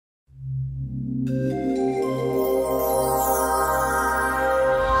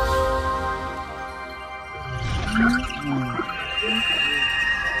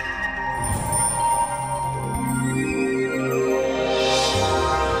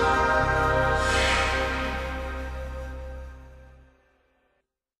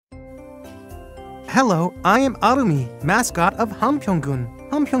Hello, I am Arumi, mascot of Hamphong-gun.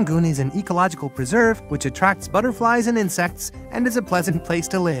 Hamphong-gun is an ecological preserve which attracts butterflies and insects and is a pleasant place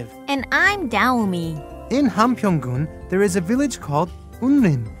to live. And I'm Daomi. In Hamphong-gun, there is a village called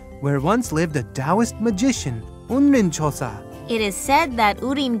Unrim, where once lived a Taoist magician, Unrim Chosa. It is said that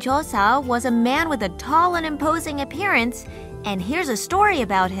Urim Chosa was a man with a tall and imposing appearance, and here's a story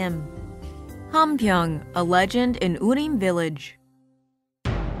about him. Hamphong, a legend in Urim village.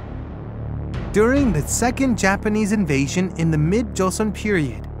 During the second Japanese invasion in the mid-Joseon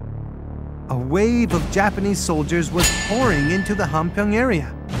period, a wave of Japanese soldiers was pouring into the Hamphong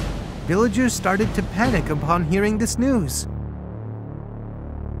area. Villagers started to panic upon hearing this news.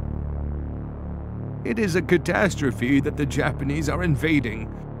 It is a catastrophe that the Japanese are invading.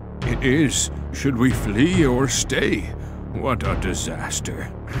 It is. Should we flee or stay? What a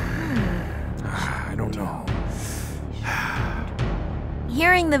disaster. I don't know.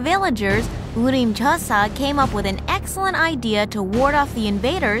 Hearing the villagers, Urim Chosa came up with an excellent idea to ward off the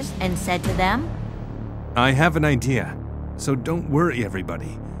invaders and said to them, I have an idea, so don't worry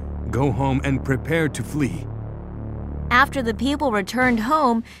everybody. Go home and prepare to flee. After the people returned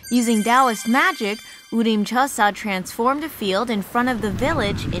home, using Taoist magic, Urim Chosa transformed a field in front of the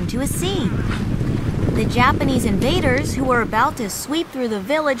village into a sea. The Japanese invaders who were about to sweep through the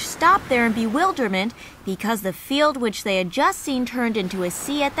village stopped there in bewilderment because the field which they had just seen turned into a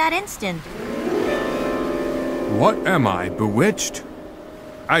sea at that instant. What am I, bewitched?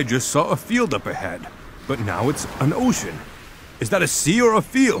 I just saw a field up ahead, but now it's an ocean. Is that a sea or a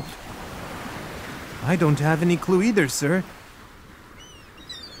field? I don't have any clue either, sir.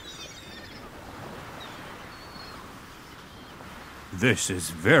 This is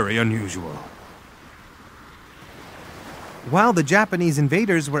very unusual. While the Japanese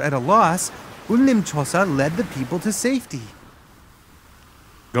invaders were at a loss, Unrim Chosa led the people to safety.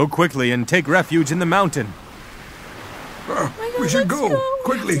 Go quickly and take refuge in the mountain. We should go.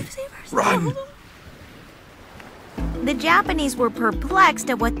 Quickly. Run. The Japanese were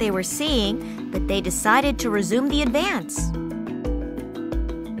perplexed at what they were seeing, but they decided to resume the advance.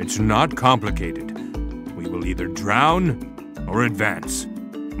 It's not complicated. We will either drown or advance.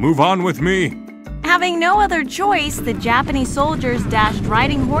 Move on with me. Having no other choice, the Japanese soldiers dashed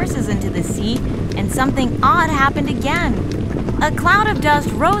riding horses into the sea, and something odd happened again. A cloud of dust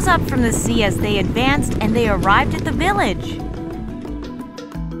rose up from the sea as they advanced, and they arrived at the village.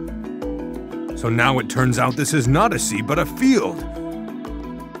 So now it turns out this is not a sea, but a field.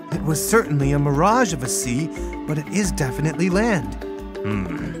 It was certainly a mirage of a sea, but it is definitely land.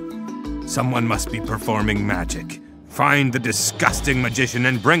 Someone must be performing magic. Find the disgusting magician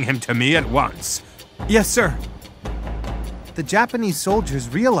and bring him to me at once. Yes, sir. The Japanese soldiers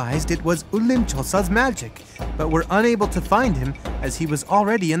realized it was Urim Chosa's magic, but were unable to find him as he was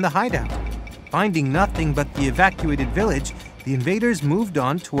already in the hideout. Finding nothing but the evacuated village, the invaders moved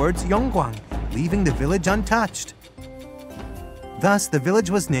on towards Yonggwang, leaving the village untouched. Thus, the village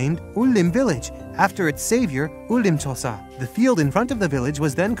was named Ulim Village, after its savior, Urim Chosa. The field in front of the village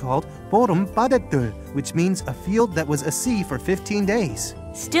was then called Borum Padetdul, which means a field that was a sea for 15 days.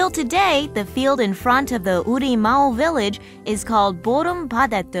 Still today, the field in front of the Urim Mao village is called Borum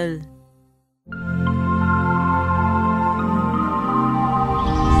Padetdul.